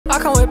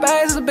come with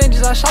bags of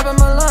Benjis, I shop at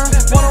Milan.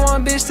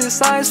 One-on-one bitch this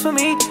size for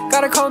me.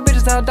 Got a couple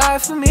bitches that'll die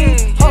for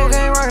me. Whole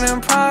gang rockin'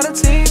 them Prada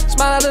team.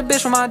 Smile at the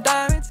bitch with my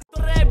diamond.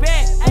 Throw that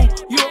back,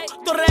 yo,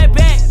 throw that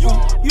back,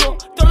 yo,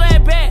 throw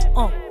that back,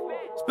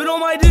 spit on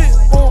my dick,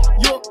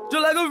 yo,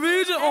 just like a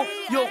virgin,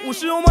 yo, when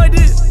she on my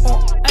dick,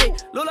 hey,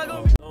 look like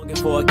a longing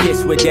for a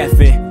kiss with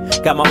deafin'.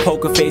 Got my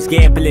poker face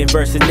gambling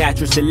versus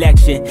natural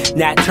selection.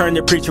 Not turn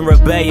the preaching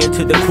rebellion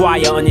to the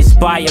choir,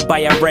 uninspired by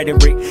your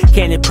rhetoric.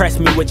 Can't impress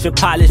me with your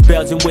polished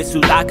bells and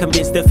whistles. I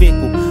convince the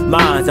fickle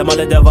minds, I'm all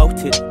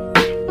devoted.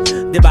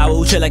 The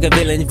Bible chill like a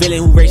villain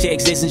who raised your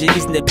existence, just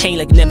easing the pain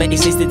like it never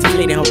existed,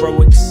 deflating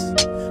heroics.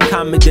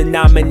 Common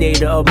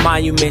denominator of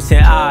monuments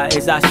and I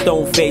is our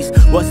stone face.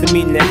 What's the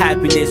meaning of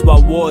happiness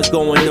while war's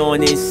going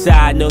on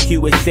inside? No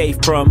hue is safe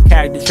from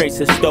character traits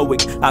of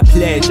stoic. I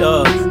pledge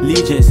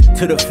allegiance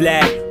to the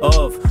flag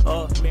of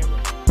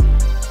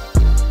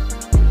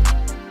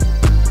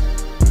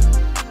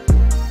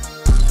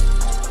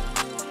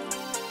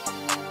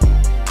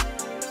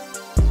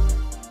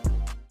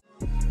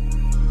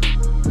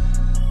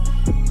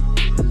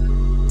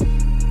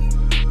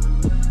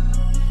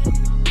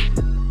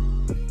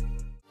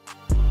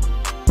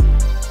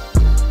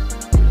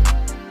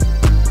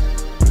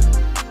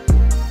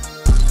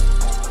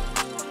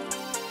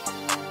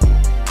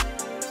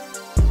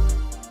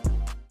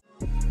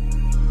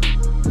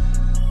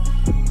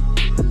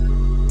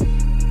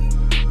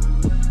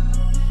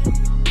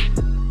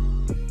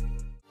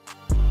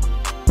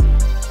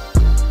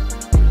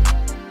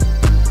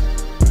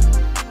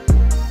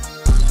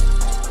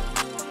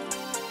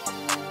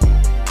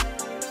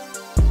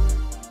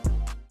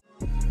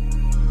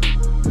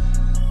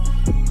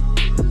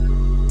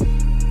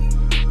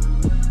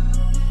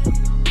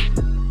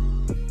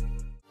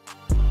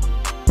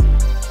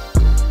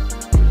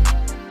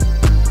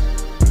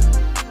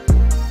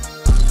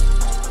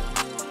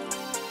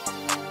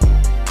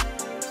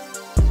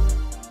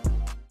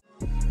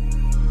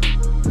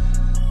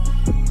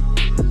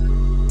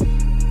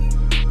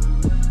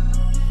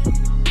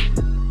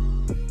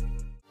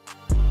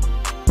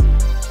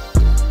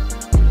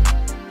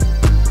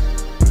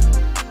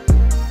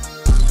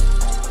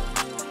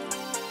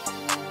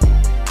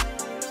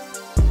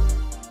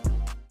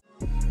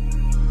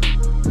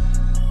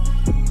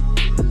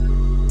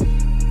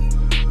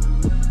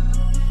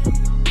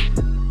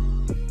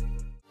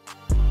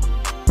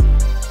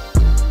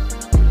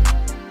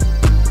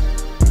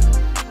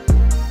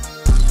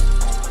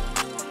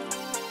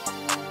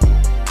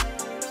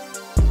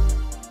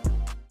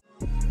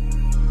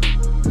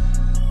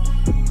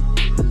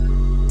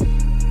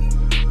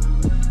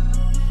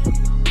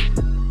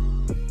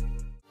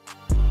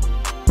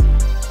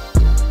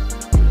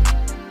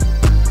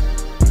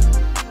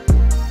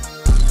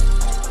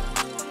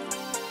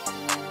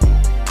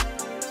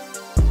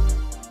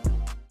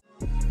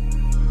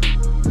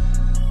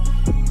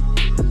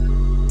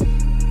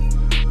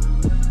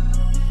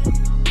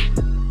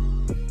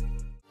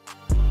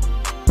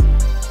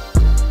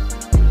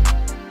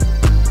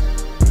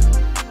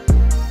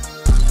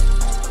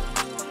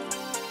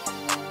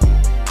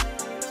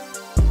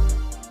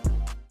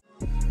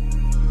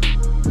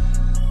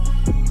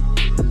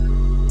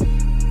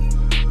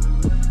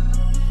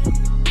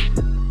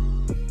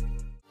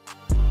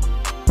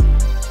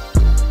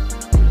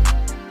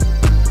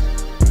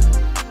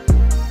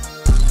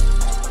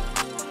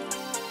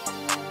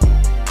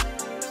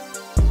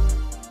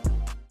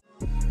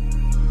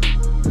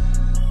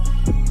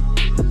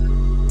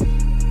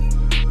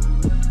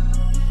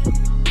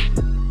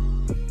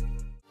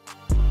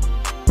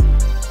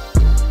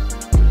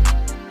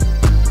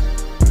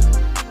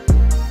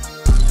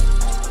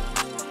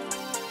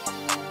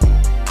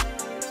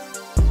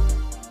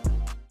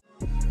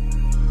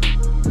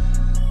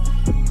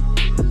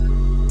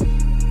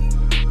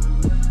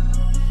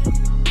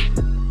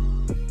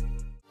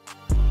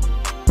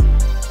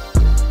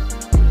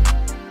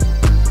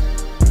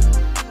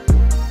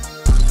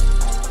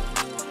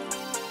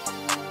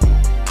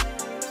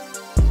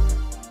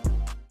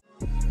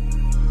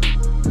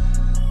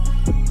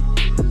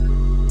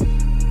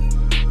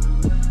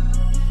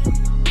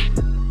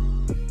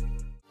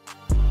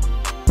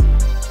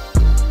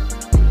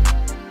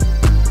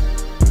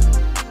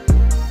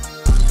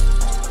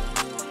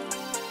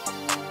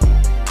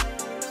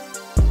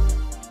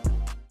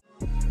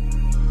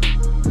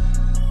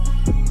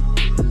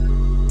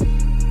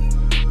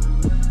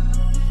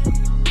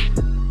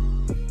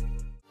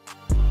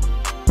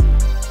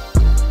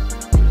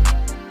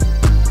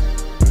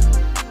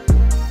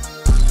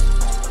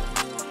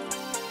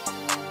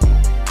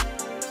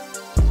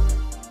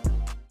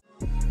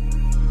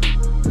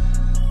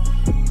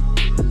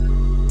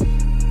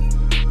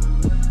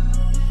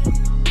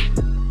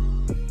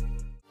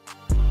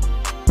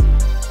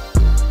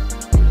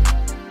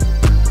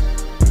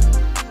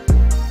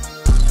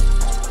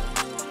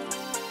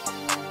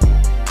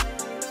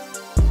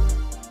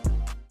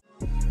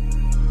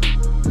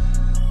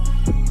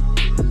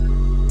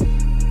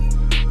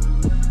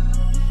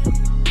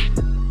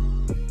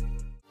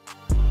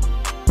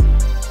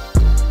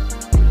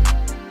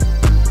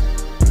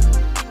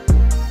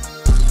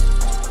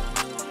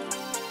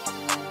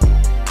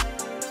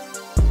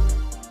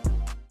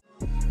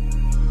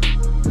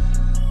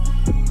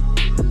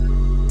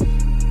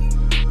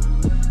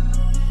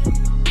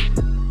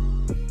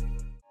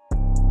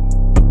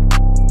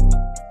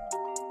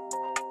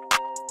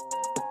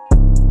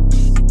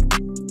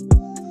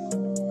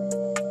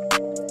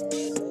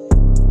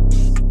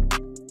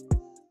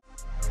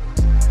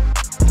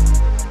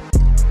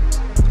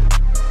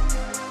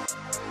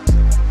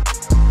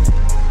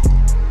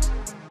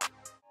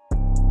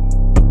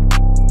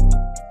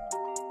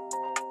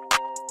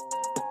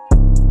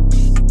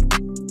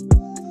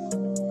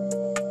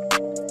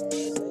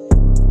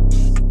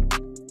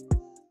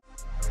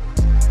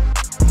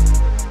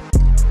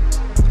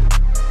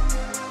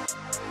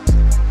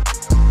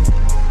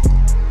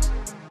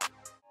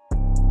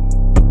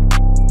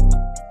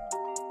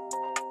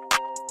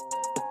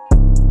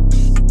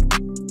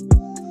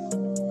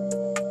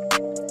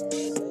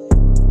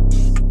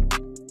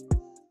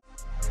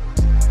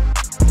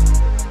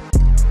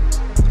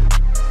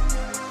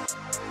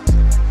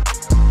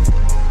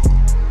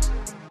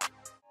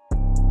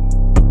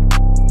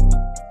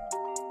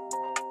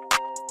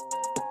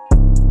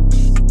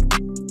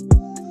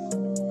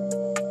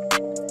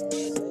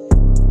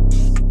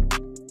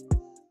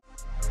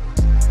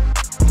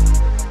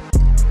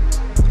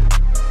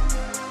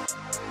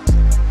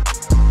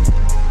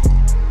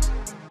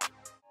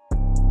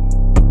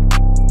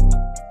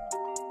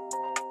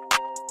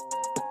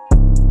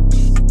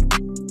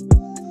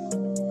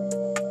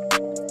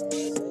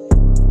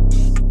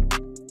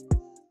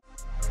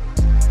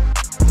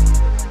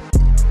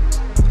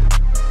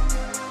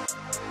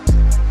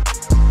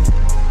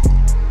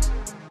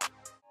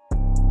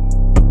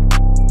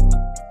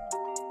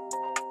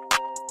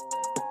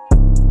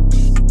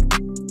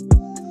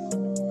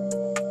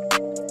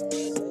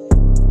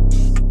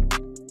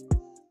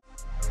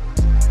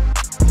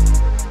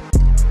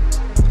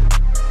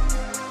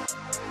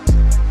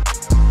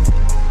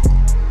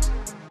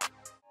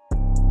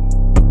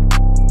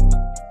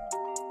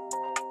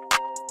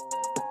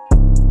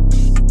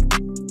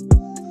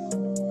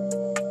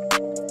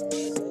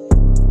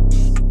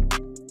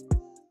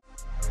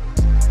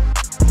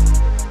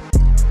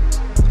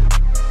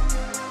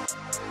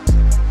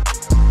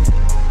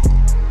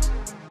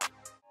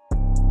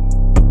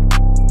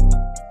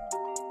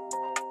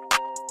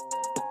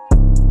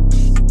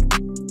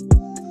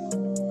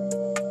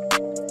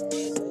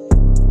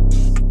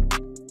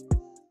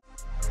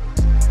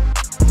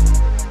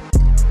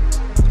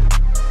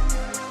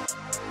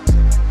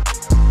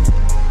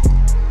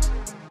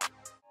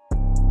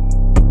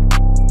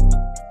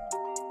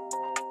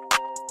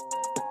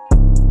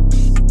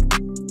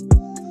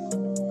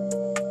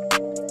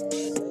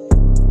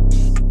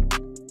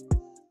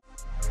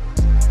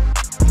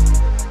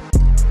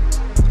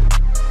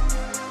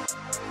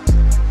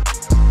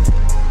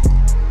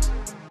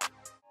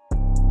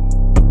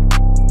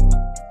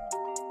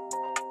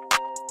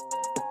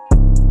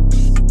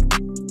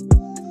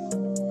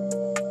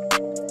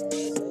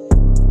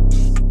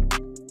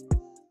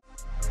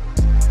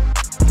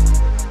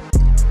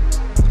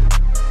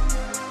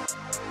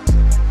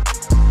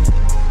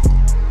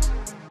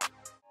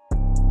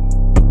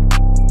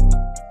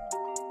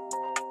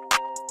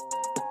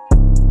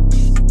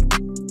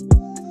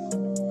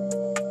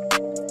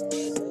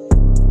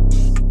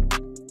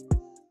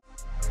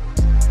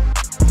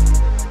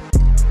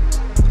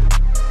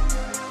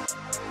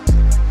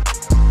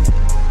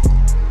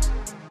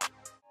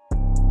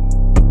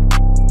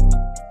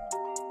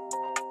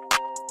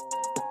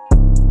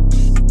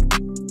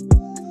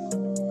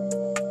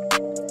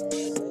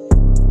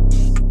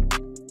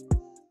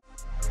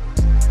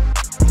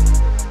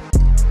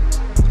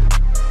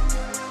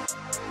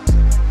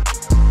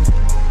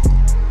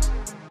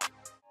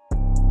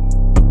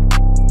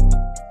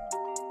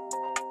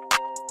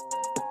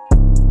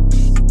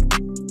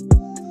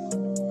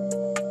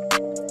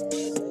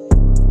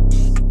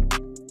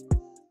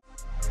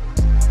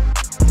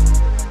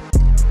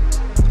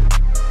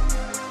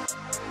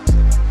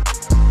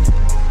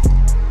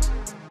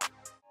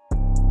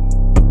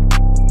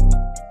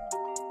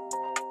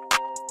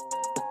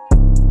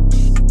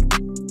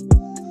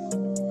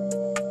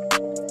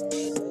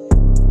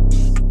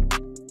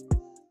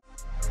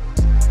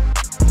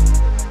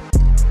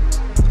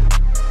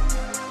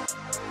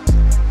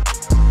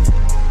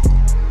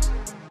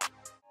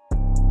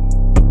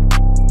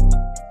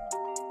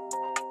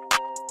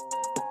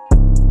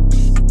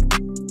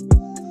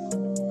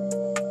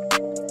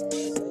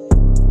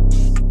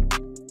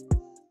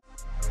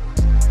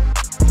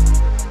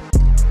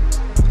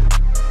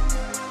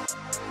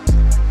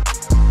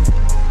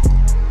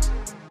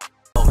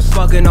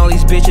fucking all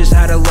these bitches,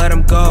 had to let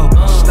them go.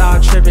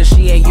 Stop tripping,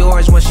 she ain't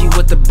yours when she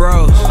with the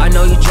bros. I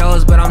know you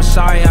jealous, but I'm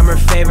sorry, I'm her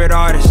favorite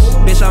artist.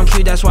 Bitch, I'm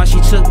cute, that's why she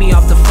took me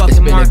off the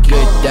fucking market. It's been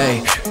a good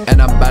day,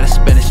 and I'm about to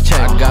spend this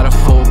check. I got a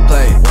full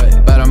plate,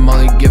 but I'm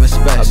only giving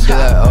space. Be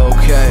like,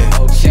 okay,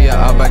 see ya,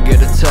 I'm about to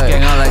get a take.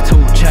 Gang, I like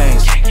 2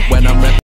 chains when I'm